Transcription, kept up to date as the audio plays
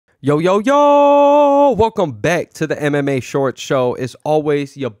Yo, yo, yo! Welcome back to the MMA Short Show. As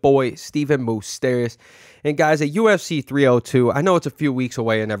always, your boy, Steven Moustaris. And guys, at UFC 302, I know it's a few weeks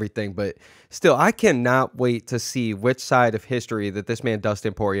away and everything, but still, I cannot wait to see which side of history that this man,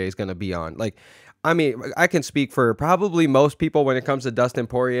 Dustin Poirier, is going to be on. I mean, I can speak for probably most people when it comes to Dustin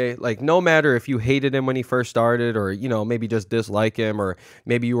Poirier. Like, no matter if you hated him when he first started or, maybe just dislike him, or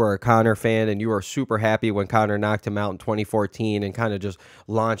maybe you were a Conor fan and you were super happy when Conor knocked him out in 2014 and kind of just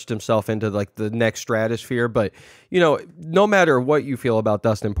launched himself into like the next stratosphere. But, no matter what you feel about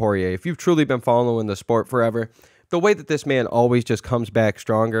Dustin Poirier, if you've truly been following the sport forever, the way that this man always just comes back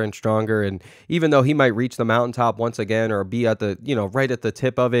stronger and stronger, and even though he might reach the mountaintop once again or be at the, right at the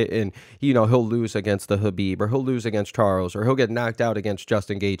tip of it, and, he'll lose against the Khabib, or he'll lose against Charles, or he'll get knocked out against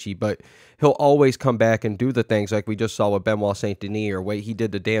Justin Gaethje, but he'll always come back and do the things like we just saw with Benoit Saint Denis, or what he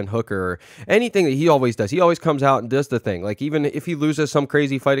did to Dan Hooker, or anything that he always does. He always comes out and does the thing. Like, even if he loses some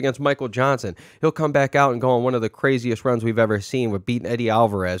crazy fight against Michael Johnson, he'll come back out and go on one of the craziest runs we've ever seen with beating Eddie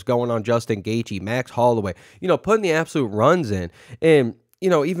Alvarez, going on Justin Gaethje, Max Holloway, putting the absolute runs in. And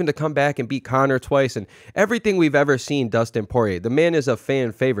even to come back and beat Conor twice and everything we've ever seen Dustin Poirier. The man is a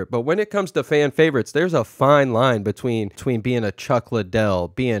fan favorite. But when it comes to fan favorites, there's a fine line between being a Chuck Liddell,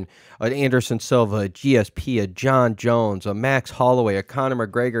 being an Anderson Silva, a GSP, a John Jones, a Max Holloway, a Conor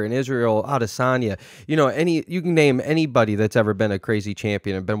McGregor, an Israel Adesanya. You can name anybody that's ever been a crazy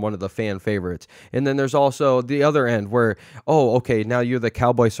champion and been one of the fan favorites. And then there's also the other end where, oh, okay, now you're the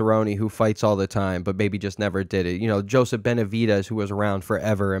Cowboy Cerrone who fights all the time, but maybe just never did it. Joseph Benavidez, who was around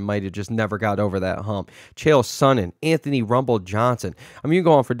forever and might have just never got over that hump. Chael Sonnen, Anthony Rumble Johnson. I mean, you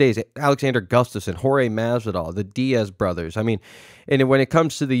go on for days. Alexander Gustafsson, Jorge Masvidal, the Diaz brothers. I mean, and when it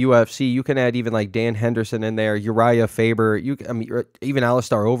comes to the UFC, you can add even like Dan Henderson in there, Uriah Faber, even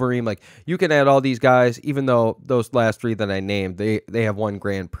Alistair Overeem. Like, you can add all these guys, even though those last three that I named, they have won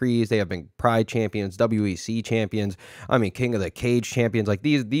Grand Prix, they have been Pride champions, WEC champions, I mean, King of the Cage champions. Like,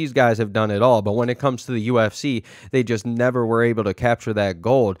 these guys have done it all. But when it comes to the UFC, they just never were able to capture that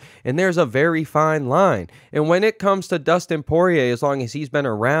gold. And there's a very fine line. And when it comes to Dustin Poirier, as long as he's been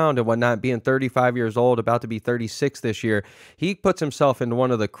around and whatnot, being 35 years old, about to be 36 this year, he puts himself into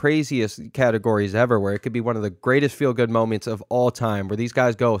one of the craziest categories ever, where it could be one of the greatest feel-good moments of all time, where these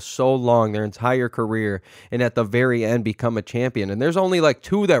guys go so long, their entire career, and at the very end become a champion. And there's only like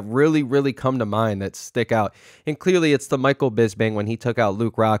two that really, really come to mind that stick out. And clearly it's the Michael Bisping when he took out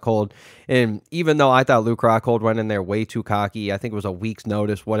Luke Rockhold. And even though I thought Luke Rockhold went in there way too cocky, I think it was a week's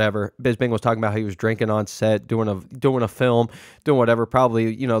notice, whatever. Bisping was talking about how he was drinking on set, doing a film, doing whatever,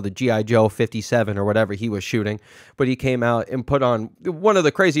 probably, the G.I. Joe 57 or whatever he was shooting. But he came out and put on one of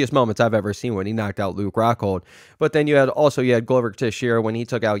the craziest moments I've ever seen when he knocked out Luke Rockhold. But then you had Glover Teixeira when he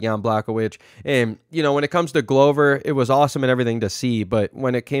took out Jan Blachowicz. And, when it comes to Glover, it was awesome and everything to see. But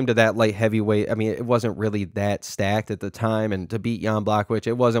when it came to that light heavyweight, I mean, it wasn't really that stacked at the time. And to beat Jan Blachowicz,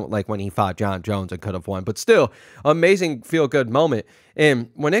 it wasn't like when he fought John Jones and could have won. But still, amazing feel-good moment. And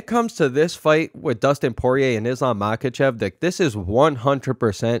when it comes to this fight with Dustin Poirier and Islam Makhachev, this is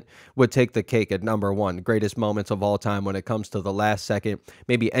 100% would take the cake at number one. Greatest moments of all time when it comes to the last second,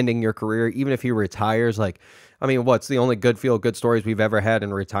 maybe ending your career, even if he retires. Like, I mean, what's the only good feel-good stories we've ever had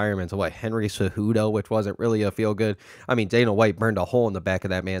in retirement? So what, Henry Cejudo, which wasn't really a feel-good. I mean, Dana White burned a hole in the back of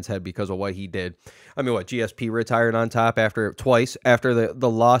that man's head because of what he did. I mean, what, GSP retired on top twice after the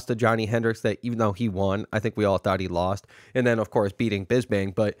loss to Johnny Hendricks, that even though he won, I think we all thought he lost. And then, of course, beating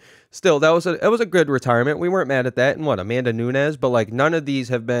Bisping. But still, that was a good retirement. We weren't mad at that. And what, Amanda Nunes? But like, none of these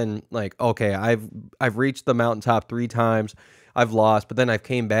have been like, okay, I've reached the mountaintop 3 times. I've lost, but then I've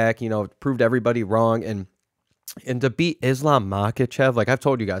came back, proved everybody wrong. And to beat Islam Makhachev, like I've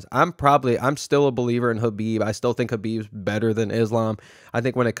told you guys, I'm still a believer in Khabib. I still think Khabib's better than Islam. I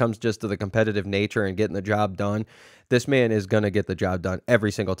think when it comes just to the competitive nature and getting the job done, this man is going to get the job done every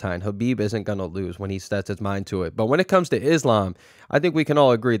single time. Khabib isn't going to lose when he sets his mind to it. But when it comes to Islam, I think we can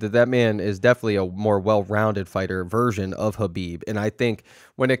all agree that man is definitely a more well-rounded fighter version of Khabib. And I think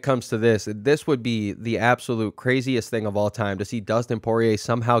when it comes to this would be the absolute craziest thing of all time to see Dustin Poirier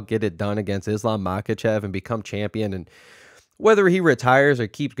somehow get it done against Islam Makhachev and become champion. And whether he retires or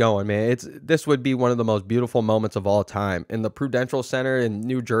keeps going, man, this would be one of the most beautiful moments of all time. And the Prudential Center in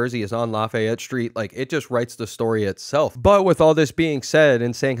New Jersey is on Lafayette Street. Like, it just writes the story itself. But with all this being said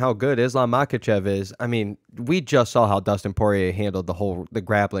and saying how good Islam Makhachev is, I mean, we just saw how Dustin Poirier handled the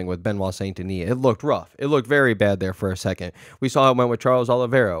grappling with Benoit Saint Denis. It looked rough. It looked very bad there for a second. We saw how it went with Charles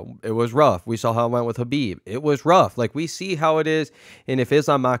Oliveira. It was rough. We saw how it went with Khabib. It was rough. Like, we see how it is. And if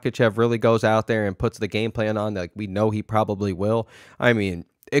Islam Makhachev really goes out there and puts the game plan on, like we know he probably will, I mean,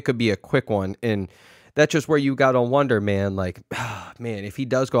 it could be a quick one. And that's just where you got to wonder, man, like, man, if he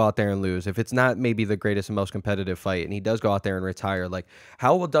does go out there and lose, if it's not maybe the greatest and most competitive fight and he does go out there and retire, like,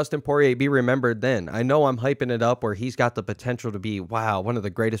 how will Dustin Poirier be remembered then? I know I'm hyping it up where he's got the potential to be, wow, one of the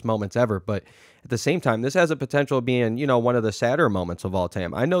greatest moments ever, but at the same time, this has a potential of being, one of the sadder moments of all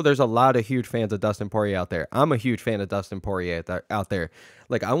time. I know there's a lot of huge fans of Dustin Poirier out there. I'm a huge fan of Dustin Poirier out there.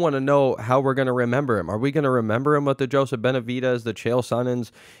 Like, I want to know how we're going to remember him. Are we going to remember him with the Joseph Benavidez, the Chael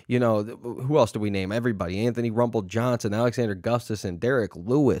Sonnens? Who else do we name? Everybody. Anthony Rumble Johnson, Alexander Gustafsson, Derek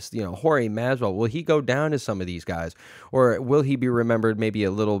Lewis, Jorge Masvidal. Will he go down as some of these guys? Or will he be remembered maybe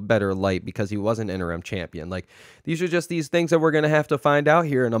a little better light because he was an interim champion? Like, these are just these things that we're going to have to find out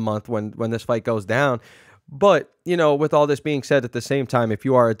here in a month when this fight goes down. But, with all this being said, at the same time, if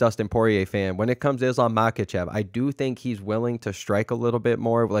you are a Dustin Poirier fan, when it comes to Islam Makhachev, I do think he's willing to strike a little bit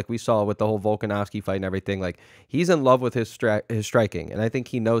more, like we saw with the whole Volkanovski fight and everything. Like, he's in love with his striking, and I think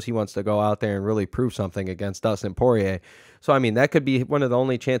he knows he wants to go out there and really prove something against Dustin Poirier. So, I mean, that could be one of the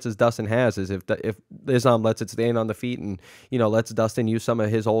only chances Dustin has is if Islam lets it stand on the feet and, lets Dustin use some of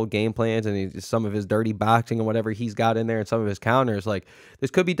his old game plans and some of his dirty boxing and whatever he's got in there and some of his counters. Like, this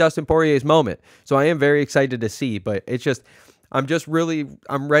could be Dustin Poirier's moment. So I am very excited to see, but it's just, I'm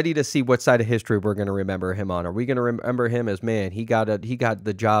ready to see what side of history we're going to remember him on. Are we going to remember him as, man, he got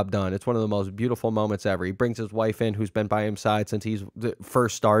the job done? It's one of the most beautiful moments ever. He brings his wife in, who's been by his side since he's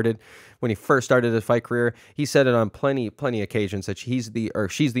first started. When he first started his fight career, he said it on plenty occasions that she's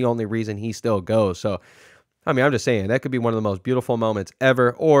the only reason he still goes. So, I mean, I'm just saying that could be one of the most beautiful moments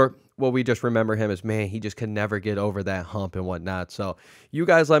ever. Or will we just remember him as, man, he just can never get over that hump and whatnot. So you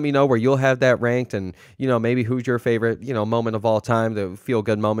guys let me know where you'll have that ranked and, maybe who's your favorite, moment of all time, the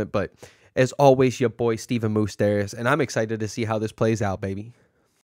feel-good moment. But as always, your boy, Steven Moustaris, and I'm excited to see how this plays out, baby.